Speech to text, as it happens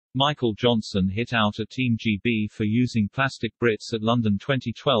Michael Johnson hit out at Team GB for using plastic Brits at London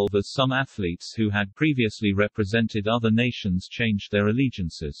 2012 as some athletes who had previously represented other nations changed their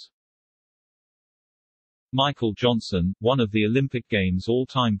allegiances. Michael Johnson, one of the Olympic Games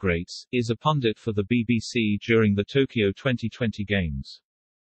all-time greats, is a pundit for the BBC during the Tokyo 2020 Games.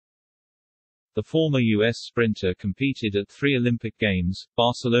 The former U.S. sprinter competed at 3 Olympic Games,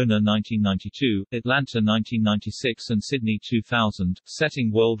 Barcelona 1992, Atlanta 1996 and Sydney 2000,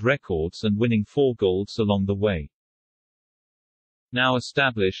 setting world records and winning 4 golds along the way. Now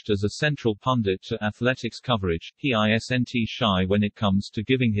established as a central pundit to athletics coverage, he isn't shy when it comes to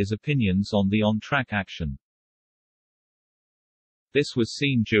giving his opinions on the on-track action. This was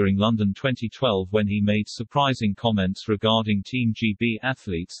seen during London 2012 when he made surprising comments regarding Team GB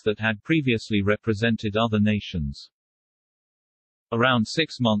athletes that had previously represented other nations. Around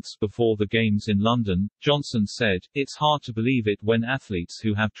 6 months before the Games in London, Johnson said, "It's hard to believe it when athletes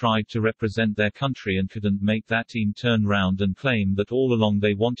who have tried to represent their country and couldn't make that team turn round and claim that all along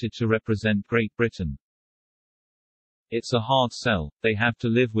they wanted to represent Great Britain. It's a hard sell. They have to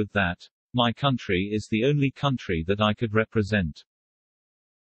live with that. My country is the only country that I could represent.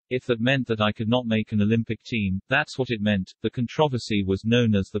 If that meant that I could not make an Olympic team, that's what it meant." The controversy was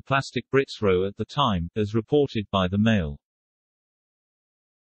known as the Plastic Brits row at the time, as reported by the Mail.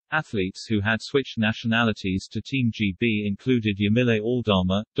 Athletes who had switched nationalities to Team GB included Yamile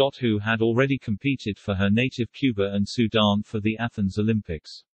Aldama, who had already competed for her native Cuba and Sudan for the Athens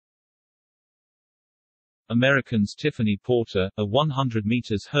Olympics. Americans Tiffany Porter, a 100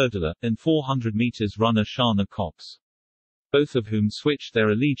 meters hurdler, and 400 meters runner Shana Cox, both of whom switched their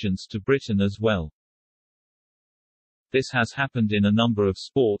allegiance to Britain as well. This has happened in a number of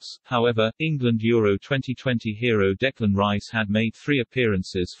sports. However, England Euro 2020 hero Declan Rice had made 3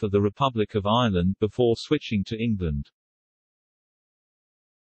 appearances for the Republic of Ireland before switching to England.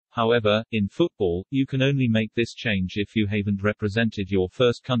 However, in football, you can only make this change if you haven't represented your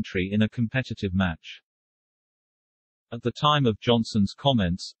first country in a competitive match. At the time of Johnson's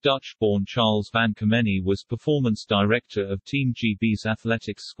comments, Dutch-born Charles van Kameny was performance director of Team GB's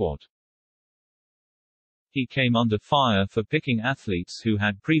athletics squad. He came under fire for picking athletes who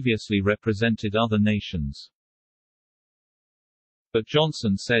had previously represented other nations. But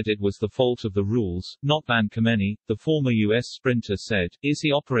Johnson said it was the fault of the rules, not van Kameny. The former U.S. sprinter said, "Is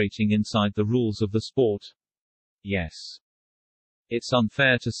he operating inside the rules of the sport? Yes. It's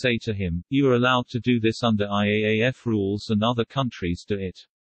unfair to say to him, you are allowed to do this under IAAF rules and other countries do it.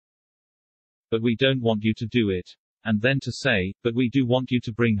 But we don't want you to do it. And then to say, but we do want you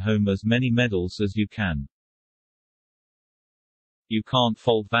to bring home as many medals as you can." You can't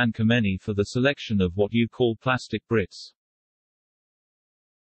fault van Kameny for the selection of what you call plastic Brits.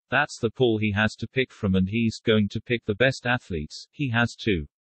 That's the pool he has to pick from, and he's going to pick the best athletes. He has to.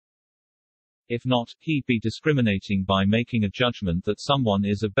 If not, he'd be discriminating by making a judgment that someone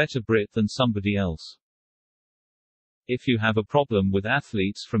is a better Brit than somebody else. If you have a problem with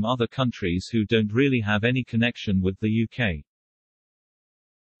athletes from other countries who don't really have any connection with the UK,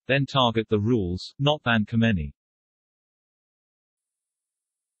 then target the rules, not van Kameny.